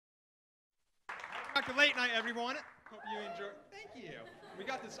Back to Late Night, everyone. Hope you enjoy. Thank you. We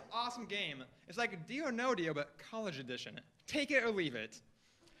got this awesome game. It's like a Deal or No Deal, but college edition. Take it or leave it.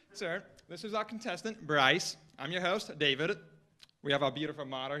 Sir, this is our contestant, Bryce. I'm your host, David. We have our beautiful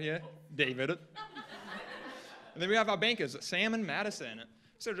model here, David. And then we have our bankers, Sam and Madison.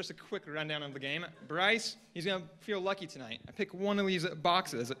 So just a quick rundown of the game. Bryce, he's going to feel lucky tonight. I pick one of these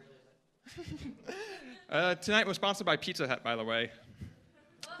boxes. Tonight was sponsored by Pizza Hut, by the way.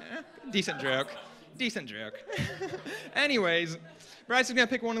 Decent joke. Decent joke. Anyways, Bryce is going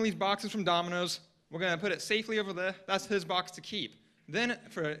to pick one of these boxes from Domino's. We're going to put it safely over there. That's his box to keep. Then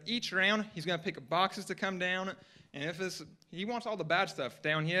for each round, he's going to pick boxes to come down. And if he wants all the bad stuff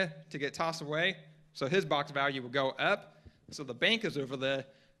down here to get tossed away, so his box value will go up. So the bankers over there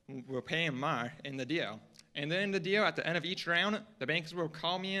will pay him more in the deal. And then in the deal, at the end of each round, the bankers will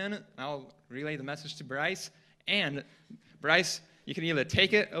call me in. And I'll relay the message to Bryce. And Bryce, you can either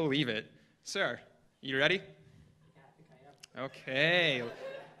take it or leave it. Sir, you ready? Yeah, I think I am. Okay.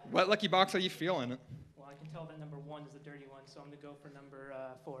 What lucky box are you feeling? Well, I can tell that number 1 is the dirty one, so I'm going to go for number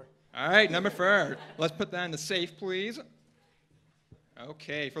 4. All right, number 4. Let's put that in the safe, please.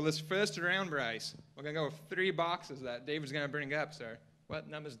 Okay, for this first round, Bryce, we're going to go with 3 boxes that David's going to bring up, sir. What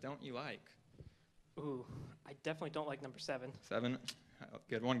numbers don't you like? Ooh, I definitely don't like number 7. 7.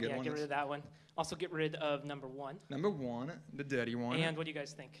 Good one, good one. Yeah, get rid of that one. Also get rid of number 1. Number 1, the dirty one. And what do you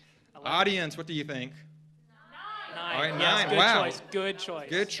guys think? Audience, what do you think? 9. All right, yes, 9. Good Wow. choice. Good choice.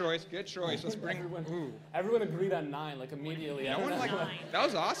 Good choice, good choice. Let's bring. Ooh. Everyone agreed on 9, like immediately. No one like, that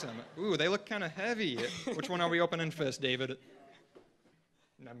was awesome. Ooh, they look kind of heavy. Which one are we opening first, David?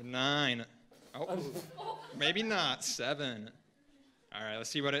 Number 9. Oh, maybe not. 7. All right, let's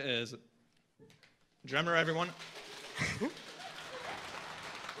see what it is. Drummer, everyone.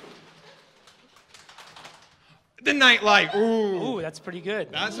 The Nightlight. Ooh. Ooh, that's pretty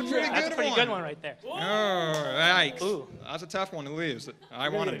good. That's a pretty That's a pretty good one right there. Oh, yikes. Ooh. That's a tough one to lose. I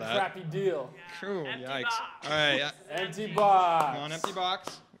You're wanted gonna get a that. crappy deal. Cool, yikes. All right, Empty box. come on, empty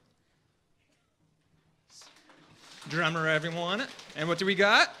box. Drummer, everyone. And what do we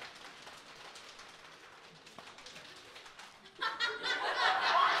got?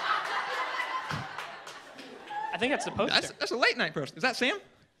 I think that's the poster. That's a Late Night poster. Is that Sam?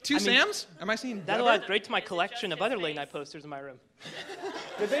 Two I mean, Sams? Am I seeing That'll Deborah? add great to my collection of other late night posters in my room.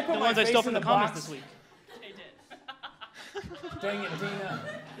 Did they put The my ones I face stole in from the the comments box? this week. Dang it,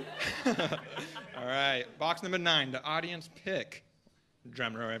 Dina. All right, box number 9, the audience pick.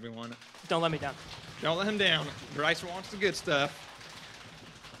 Drummer, everyone. Don't let me down. Don't let him down. Bryce wants the good stuff.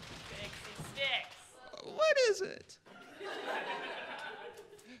 What is it?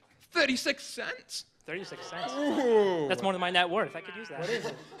 36 cents? 36 cents. Ooh. That's more than my net worth. I could use that. What is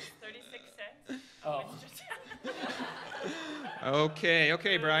it? 36 cents. Oh.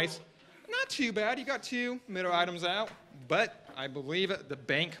 Okay, Bryce. Not too bad. You got 2 middle items out, but I believe the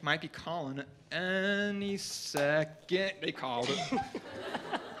bank might be calling any second. They called it.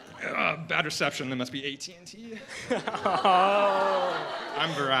 Bad reception. There must be AT&T. Oh. I'm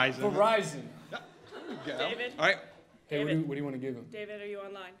Verizon. Verizon. There you go. David? All right. Hey, what do you want to give him? David, are you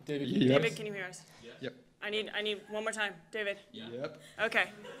online? David, Yep. David, can you hear us? Yep. I need one more time. David. Yep. Okay.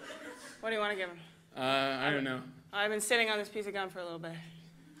 What do you want to give him? I don't know. I've been sitting on this piece of gum for a little bit.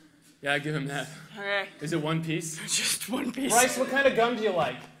 Yeah, give him that. Okay. Is it one piece? Just one piece. Bryce, what kind of gum do you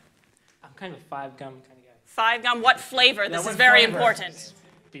like? I'm kind of a 5 gum kind of guy. 5 gum. What flavor? This what is very flavor? important.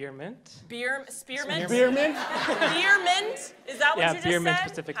 Spearmint? Spearmint? Spearmint? Spearmint? Is that what Yeah, you just spearmint said?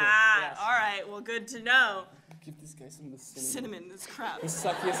 specifically, Ah, yes. all right. Well, good to know. Give this guy some of the cinnamon. Cinnamon. This crap. The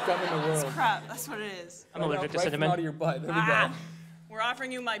suckiest gum in the world. Crap. That's what it is. I'm allergic to Right from cinnamon. out of your butt. There we Ah. go. We're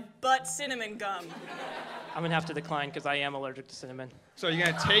offering you my butt cinnamon gum. I'm going to have to decline because I am allergic to cinnamon. So are you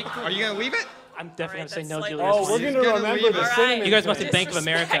gonna leave it? I'm definitely going to say that's no, slightly- Julius. Oh, we're He's going to gonna remember leave the it. All cinnamon. right. You guys must be thing. Bank of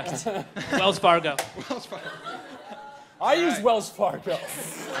America. Wells Fargo. Wells Fargo. I use Wells Fargo.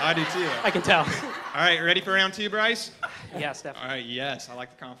 I do too. I can tell. All right, ready for round 2, Bryce? Yes, definitely. All right, yes, I like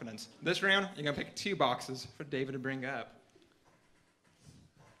the confidence. This round, you're gonna pick 2 boxes for David to bring up.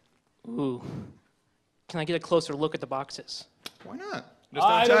 Ooh. Can I get a closer look at the boxes? Why not? Just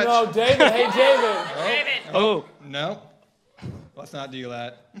I don't touch. know. David, hey, David. David. Oh, No. Let's not do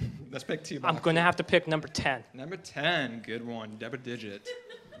that. Let's pick 2 I'm boxes. going to have to pick number 10. Number 10, good one, double digit.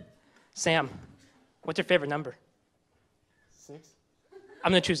 Sam, what's your favorite number? 6.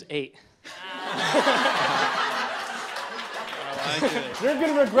 I'm going to choose 8. I like it. You're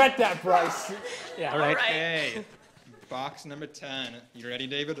going to regret that, Bryce. Yeah, All right. right. Okay, box number 10. You ready,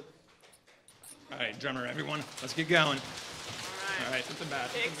 David? All right, drummer, everyone, let's get going. All right, something bad.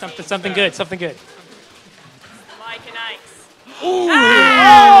 Something good, something good. Mike and Ike's.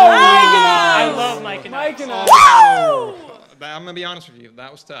 I love my liking it. I'm gonna be honest with you.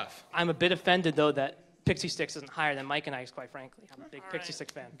 That was tough. I'm a bit offended, though, that Pixie Sticks isn't higher than Mike and I's, quite frankly. I'm a big All Pixie right.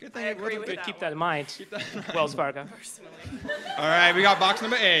 Stick fan. Good I thing it agree wasn't with big. that Keep one. that in mind, Keep that in mind. Wells Fargo. Personally. All right, we got box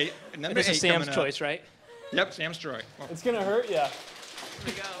number 8. Number This 8 is Sam's coming up. choice, right? Yep, Sam's choice. Oh, It's gonna hurt ya. Here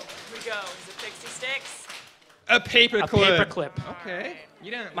we go. Here we go. Is it Pixie Sticks? a paper A clip. paper clip. Okay.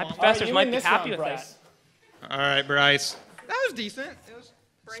 You didn't. My want- professors you might win be this happy round, with Bryce. All right, Bryce. That was decent. It was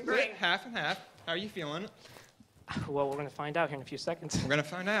Bring, split bring. half and half. How are you feeling? that. Well, we're going to find out here in a few seconds. We're gonna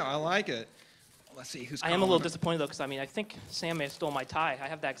find out. I like it. Let's see who's. I am a little calling. disappointed, though, because, I mean, I think Sam may have stole my tie. I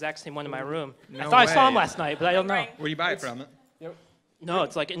have that exact same one in my room. I No thought I saw him way. last night, but I don't know. Bring. Where do you buy it from? Yep. No,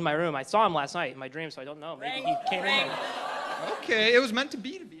 it's like in my room. I saw him last night in my dream, so I don't know. Maybe Ring. he came in Ring. there. Okay, it was meant to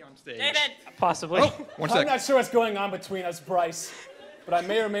be on stage. David. Possibly. Oh, one I'm sec. not sure what's going on between us, Bryce, but I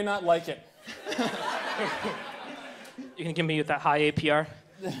may or may not like it. You can give me with that high APR?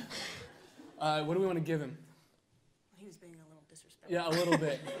 What do we want to give him? He was being a little disrespectful. Yeah, a little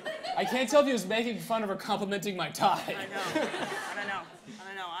bit. I can't tell if he was making fun of or complimenting my tie. I know. I don't know.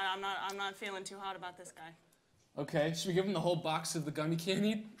 I don't know. I'm not feeling too hot about this guy. Okay, should we give him the whole box of the gum you can't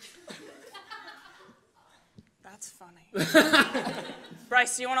eat? That's funny.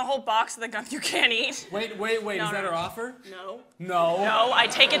 Bryce, do you want a whole box of the gum you can't eat? Wait, No, is no. that our offer? No. No. No, I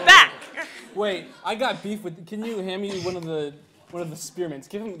take it back. Wait, I got beef with. Can you hand me one of the spearmints?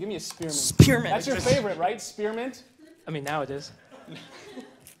 Give me a spearmint. Spearmint. That's your favorite, right? Spearmint. I mean, now it is.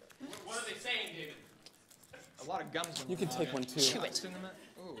 What are they saying, David? A lot of gums. You can take one too. Chew it.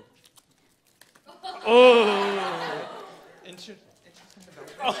 Ooh. Oh! Interesting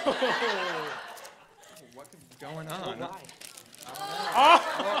about what could be going on? Why?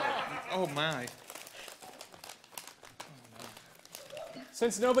 Oh my.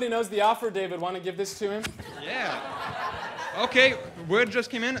 Since nobody knows the offer, David, want to give this to him? Yeah. Okay, word just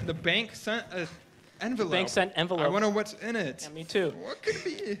came in. The bank sent an envelope. Bank sent envelope. I wonder what's in it. Yeah, me too. What could it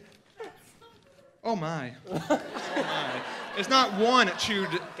be? Oh my. Oh my. It's not one chewed.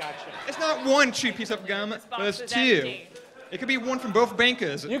 Gotcha. It's not one chewed piece of gum, but Box it's is 2. empty. It could be one from both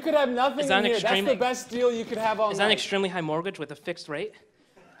bankers. You could have nothing Is that in an here. That's extreme- the best deal you could have all Is that an night. extremely high mortgage with a fixed rate?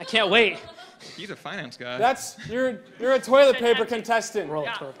 I can't wait. He's a finance guy. You're a toilet paper contestant. Roll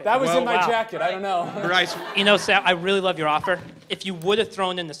Yeah. it toilet paper. That was Well, in my wow. jacket. I don't know. Bryce, You know, Sam, I really love your offer. If you would have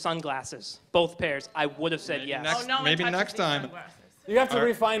thrown in the sunglasses, both pairs, I would have said yes. Next- Oh, no one maybe touches next these time. sunglasses. You have to All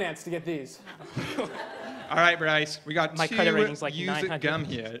right. refinance to get these. all right, Bryce, we got My 2 credit rating's like used 900. gum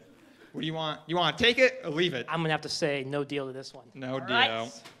here. What do you want? You want to take it or leave it? I'm going to have to say no deal to this one. No deal. Right.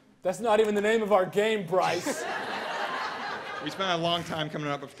 That's not even the name of our game, Bryce. We spent a long time coming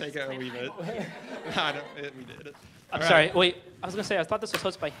up with take it or leave it. We did it. I'm All right. sorry. Wait, I was going to say, I thought this was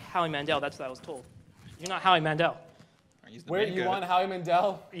hosted by Howie Mandel. That's what I was told. You're not Howie Mandel. I used the Where bank you good. want Howie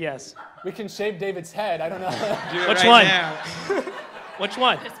Mandel? Yes. We can shave David's head. I don't know. Do it Which right one? now. Which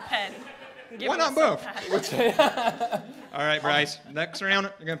one? This pen. Give Why him not a both? sunpad. All right, Bryce. Next round,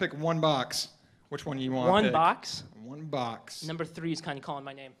 you're gonna pick one box. Which one do you want? to One pick? box. One box. Number 3 is kind of calling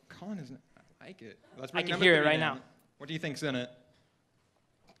my name. Colin isn't. I like it. Let's I bring can number hear it 3 right in. now. What do you think's in it?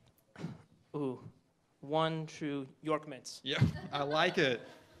 Ooh. 1 true York Mints. Yeah, I like it.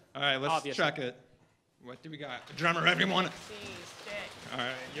 All right, let's Obviously. check it. What do we got? A drummer, everyone. Jeez, Dick. All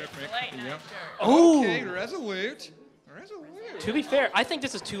right, you're pick. Late night Yep. shirt. Ooh. Okay, resolute. Resolute. To be fair, I think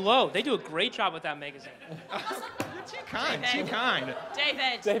this is too low. They do a great job with that magazine. You're too kind. Too David. kind.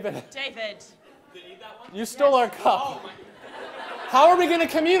 David. David, David. you stole our cup. How are we going to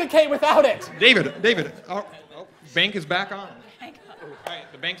communicate without it? David. Oh, bank is back on. Hang up. All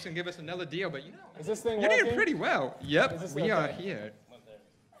right, the bank's gonna give us another deal, but you know, Is this thing you're working? doing pretty well. Yep, this we are okay? here.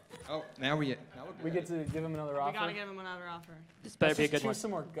 Oh, now we're We get to give him another We offer. gotta give him another offer. This better Let's be a just good one. chew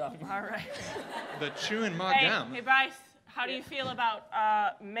some more gum. All right. the chewing mug Hey, gum. hey, Bryce. How do you feel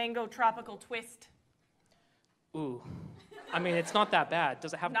about mango tropical twist? Ooh. I mean, it's not that bad.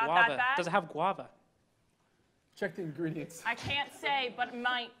 Does it have Not guava? that bad? Does it have guava? Check the ingredients. I can't say, but it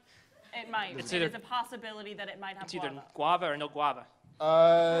might. It might. It's It either- is a possibility that it might have It's either guava. guava or no guava.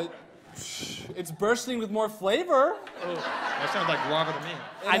 It's bursting with more flavor. That sounds like guava to me.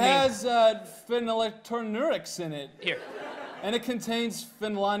 It I mean- has phenyleternurics in it, Here. and it contains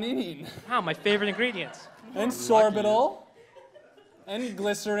phenyllanine, Wow, my favorite ingredients. and sorbitol, and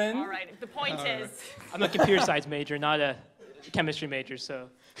glycerin. All right. The point is, I'm a computer science major, not a chemistry major, so.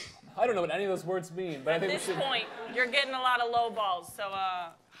 I don't know what any of those words mean, but I at think we this should. point, you're getting a lot of low balls. So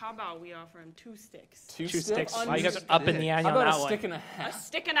how about we offer him 2 sticks? Two Two sticks. sticks? Wow, you guys are up in the ante How on about that a one. stick and a A half?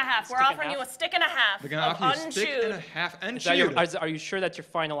 stick and a half. We're Stick and offering half? you a stick and a half They're gonna of offer you a stick and a unchewed. half Is that your, unchewed. are you sure that's your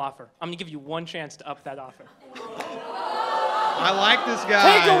final offer? I'm gonna give you one chance to up that offer. I like this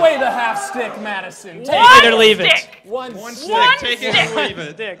guy. Take away the half stick, Madison. Take Take it or leave it. one One stick. stick. One Take it stick. or leave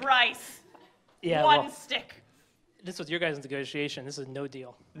it. Dick. Bryce. Yeah, One well, stick. this was your guys' negotiation. This is no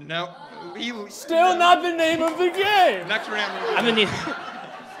deal. No. Still not the name of the game. Next round. I'm gonna need.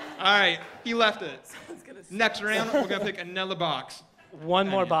 All right. He left it. Next round, we're gonna pick another box. One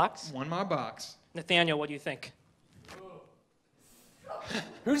more box. One more box. Nathaniel, what do you think?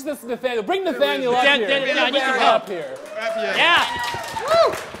 Who's this Nathaniel? Bring Nathaniel up here. Dan, I need some Bring him help. up here. Up here. Yeah.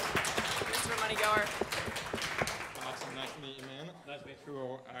 Mr. Moneygoer. Awesome. Nice to meet you, man. Nice to meet you. Cool.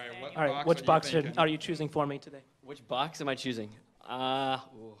 All right. What All right. box Which are you box thinking? are you choosing for me today? Which box am I choosing?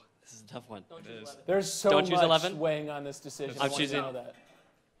 Ooh, this is a tough one. It is. There's so Don't choose much 11? weighing on this decision. I I'm want you to choosing- know that.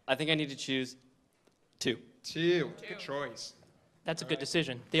 I think I need to choose 2. Two. Good choice. That's a good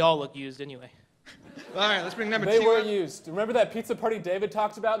decision. They all look used anyway. All right. Let's bring number They 2 were up. used. Remember that pizza party David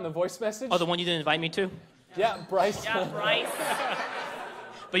talked about in the voice message? Oh, the one you didn't invite me to? Yeah, Bryce. Yeah, Bryce.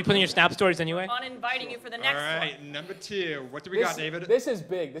 But you put in your Snap stories anyway? Uninviting you for the All next right. Number 2. What do we This, got, David? this is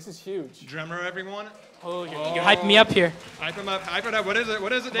big. This is huge. Drummer, everyone. Oh, you're hyping me up here. Hype him up. Hype it up. What is it?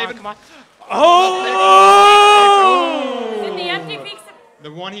 What is it, Come on, David? come on. Oh! In the empty pizza.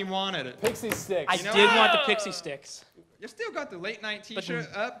 The one he wanted. Pixie sticks. I know did what? want the pixie sticks. You still got the late night T-shirt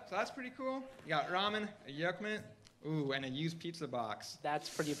up, so that's pretty cool. You got ramen, a Yuckman, ooh, and a used pizza box. That's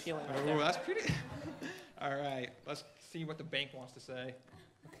pretty appealing right Ooh, there. that's pretty. All right, let's see what the bank wants to say.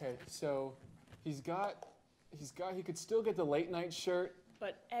 Okay, so he could still get the late night shirt,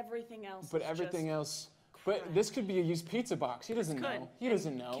 But everything else. but is everything just else. But this could be a used pizza box. He doesn't could. know. He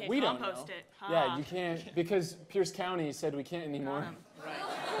doesn't know. Can't We don't know. compost it. Yeah, Huh. you can't because Pierce County said we can't anymore.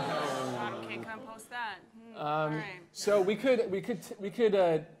 Can't compost that. All right. So we could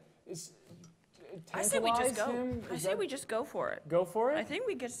I say we just tantalize go. him. I Is say that- we just go for it. go for I it. think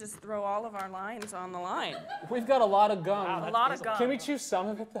we could just throw all of our lines on the line. We've got a lot of gum. A lot of gum. Can we choose some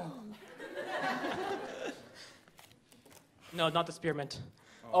of it though? No, not the spearmint.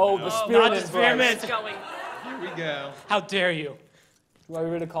 Oh, the spearmint. Not the spearmint. It's going. Here we go. How dare you? Are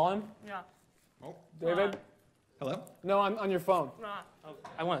you ready to call him, Yeah. Oh, David? hello. No, on your phone. Oh,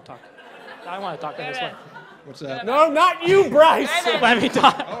 I want to talk. I want to talk on this one. What's up? No, not you, Bryce. Let me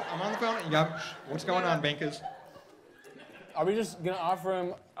talk. Oh, I'm on the phone. You got, what's going on, bankers? Are we just gonna offer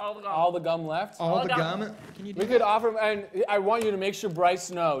him All the gum. all the gum left? All the gum. gum. Can you do We could offer him, and I want you to make sure Bryce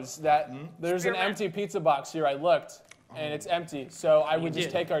knows that there's an Spearmint. empty pizza box here. I looked, and it's empty. So I would just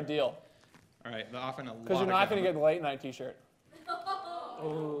did. take our deal. All right, they're offering a lot. Because you're not going to get the late night T-shirt.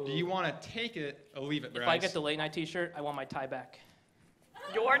 Do you want to take it or leave it, Bryce? If I get the late night T-shirt, I want my tie back.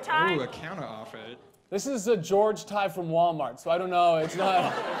 Your time? Ooh, a counter offer. This is a George tie from Walmart, so I don't know. It's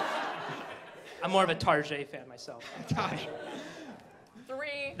not. I'm more of a Tarjay fan myself. Gosh.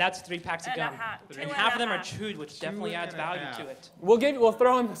 3. That's 3 packs of And a gum. half. And Two half of and a them are half. chewed, which definitely adds and a value half. to it. We'll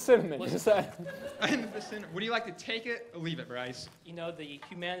throw in the cinnamon. Is that- Would you like to take it or leave it, Bryce? You know, the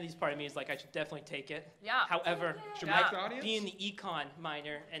humanities part of me is like, I should definitely take it. Yeah. However, Should Yeah. we ask the audience? being the econ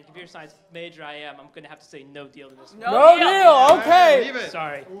minor and computer science major I am, I'm going to have to say no deal to this. No deal. Okay. Leave it.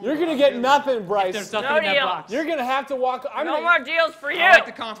 Sorry. You're gonna get nothing, Bryce. There's nothing No in that deal. box. You're gonna have to walk. No more deals for you. I like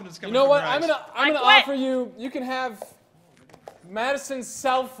the confidence You coming know from what? Bryce. I'm gonna quit. offer you. You can have Madison's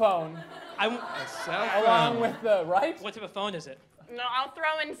cell phone I'm, Cell along phone. with the right. what type of phone is it? No, I'll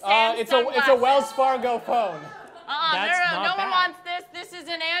throw in Sam's It's a Wells Fargo phone. That's no not one bad. wants this. This is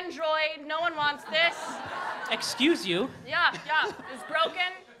an Android. No one wants this. Excuse you. Yeah. It's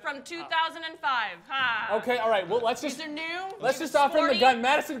broken from 2005. Ha. Okay, all right. Well, let's These just are new. let's These just are offer him the sporty. gun.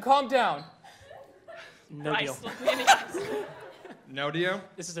 Madison, calm down. No Bryce, deal. look me in the eyes. No deal?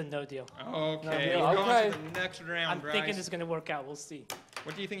 This is a no deal. Okay. deal. We're going Okay. to the next round, I'm Bryce. thinking this is going to work out. We'll see.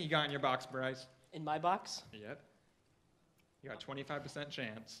 What do you think you got in your box, Bryce? In my box, Yep. You got 25%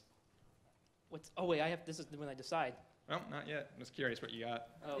 chance. what's? Oh wait, I have. This is when I decide. Well, not yet. I'm just curious what you got.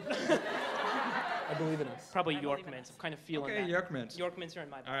 Oh, I believe in us. probably believe in Yorkmans. I'm kind of feeling Okay, that. Yorkmans. Yorkmans are in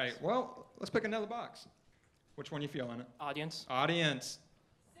my box. All right. Well, let's pick another box. Which one you feeling? Audience. Audience.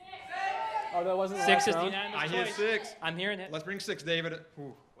 Oh, that wasn't the 6 last is the round? unanimous I hear choice. 6. I'm hearing it. Let's bring 6, David.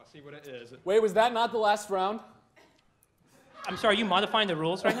 Ooh, let's see what it is. Wait, was that not the last round? I'm sorry. Are you modifying the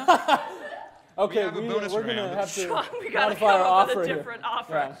rules right now? Okay, have a bonus we're gonna round. have to We gotta modify come our up with offer a here. different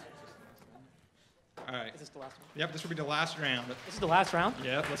offer. Yeah. All right. Is this the last one? Yep, this will be the last round. This is the last round.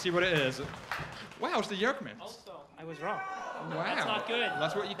 Yep, let's see what it is. Wow, it's the Yerkmans. Also, I was wrong. Wow. That's not good.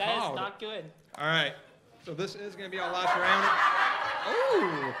 That's what you That called. is not good. All right. So this is going to be our last round.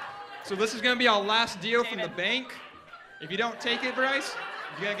 Ooh. So this is going to be our last deal from the bank. If you don't take it, Bryce,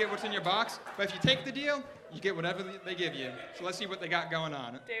 you're going to get what's in your box. But if you take the deal, you get whatever they give you. So let's see what they got going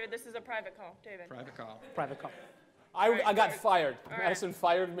on. David, this is a private call. David. Private call. Private call. I got fired. Madison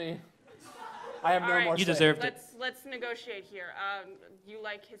fired me. I have no right. more You say. deserved it. Let's negotiate here. You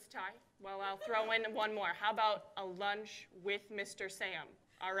like his tie? Well, I'll throw in one more. How about a lunch with Mr. Sam?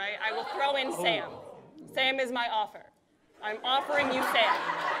 All right, I will throw in Sam. Sam is my offer. I'm offering you Sam.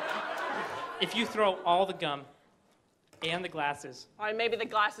 If you throw all the gum and the glasses, All right, maybe the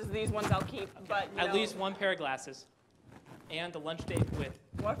glasses, these ones I'll keep, but you at know, least one pair of glasses, and the lunch date with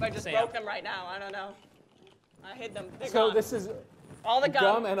what if I just Sam. broke them right now? I don't know. I hid them. They're So gone. this is all the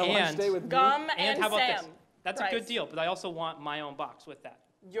gum and a lunch And- day with me? Gum And and how about Sam. this? That's a Price. good deal, but I also want my own box with that.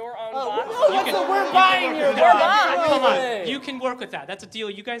 Your own Oh, box. we're buying your Your box. box. No Come on, way. you can work with that. That's a deal.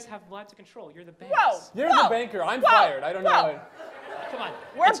 You guys have lots of control. You're the banks. Whoa. You're whoa, the banker. I'm whoa, fired. I don't know. whoa. Come on.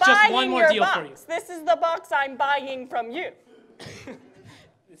 We're it's buying just one more your deal box. for you. This is the box I'm buying from you.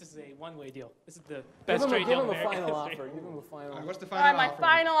 This is a one-way deal. This is the Give best him, trade give deal him in a American final history. offer. Give him a final All right, offer. what's the All right, final my offer?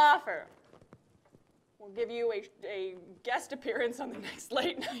 final offer. We'll give you a guest appearance on the next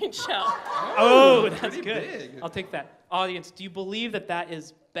late night show. Oh, that's pretty good. big. I'll take that. Audience, do you believe that that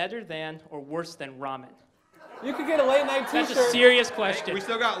is better than or worse than ramen? You could get a late night That's T-shirt. a serious question. We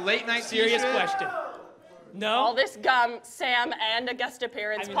still got late night Serious t-shirt. question. All No? this gum, Sam, and a guest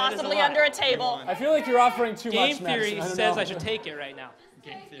appearance, I mean, that is a possibly lot. under a table. I feel like you're offering too Game much, Madison. theory I don't says know. I should take it right now.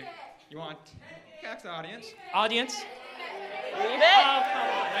 Game theory. You want text audience? Audience? Leave Oh, it. come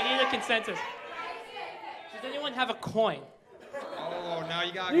on. I need a consensus. Does anyone have a coin? Oh, now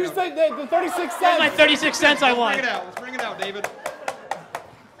you got. Use the 36 That's my cents. 36 cents I Bring want. it out. Let's bring it out, David.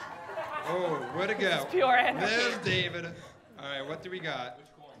 Oh, where'd it go? Pure energy. There's David. All right, what do we got?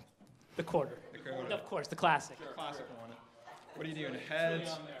 The quarter. The quarter. Of course, the classic. Classic one. What are you doing?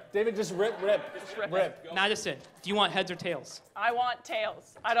 Heads? David, just rip. Rip. Madison, do you want heads or tails? I want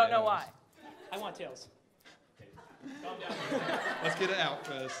tails. I don't know why. I want tails. Let's get it out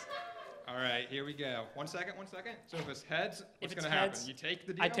first. All right, here we go. 1 second, 1 second. So if it's heads, what's If it's going to happen? heads, You take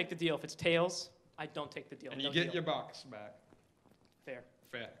the deal? I take the deal. If it's tails, I don't take the deal. And you No get deal. your box back. Fair.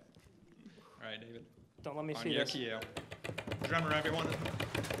 Fair. All right, David. Don't let me On see your this. keel. Drummer, everyone.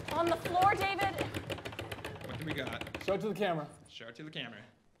 On the floor, David. What do we got? Show it to the camera. Show it to the camera.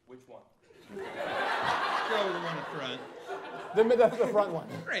 Which one? Show the one in front. The front one.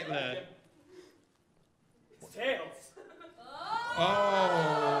 Right there. Tails.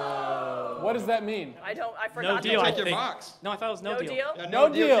 Oh. What does that mean? I forgot. deal, to I Take your think. box. No, I thought it was No deal. Yeah, No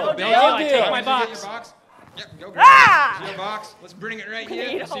deal. Take No your deal. box. I take my Did you get box. your box? Yep, go. Ah! Get your box. Let's bring it right Eat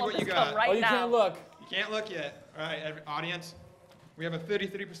here. Let's see all what you this got. gum right Oh, you now. can't look. You can't look yet. All right, audience. We have a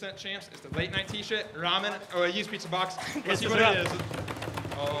 33% chance. It's the late night T-shirt, ramen, or a used pizza box. Let's This see is what rough. it is.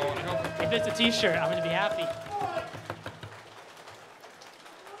 Oh, I hope. If it's a t-shirt, I'm going to be happy.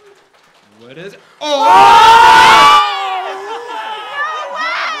 What is it? Oh!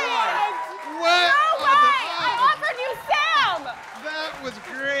 What? No way! I offered you Sam. That was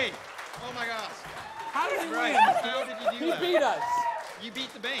great. Oh my gosh. How did you Right. win? How did you do He that? beat us. You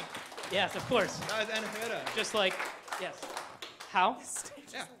beat the bank. Yes, of course. That was unheard of. Just like, yes. How?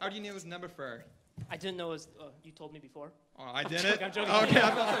 Yeah. How do you know it was number 4? I didn't know it was, you told me before. Oh, I did joking, it? I'm joking. Okay, I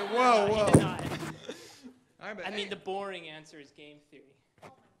was about to say, whoa, You whoa. did not. All right, but I mean, hey, the boring answer is game theory. I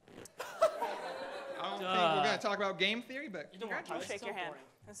don't think we're going to talk about game theory, but You don't want to. congratulations. Shake your hand.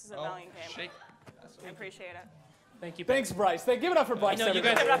 This is a valiant game. Shake. I appreciate it. Thank you. Thanks, Bryce. Give it up for Bryce. I know you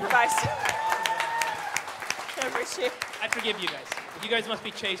everybody. guys. Give it up for Bryce. I appreciate it. I forgive you guys. You guys must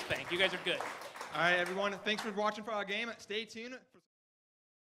be Chase Bank. You guys are good. All right, everyone. Thanks for watching for our game. Stay tuned.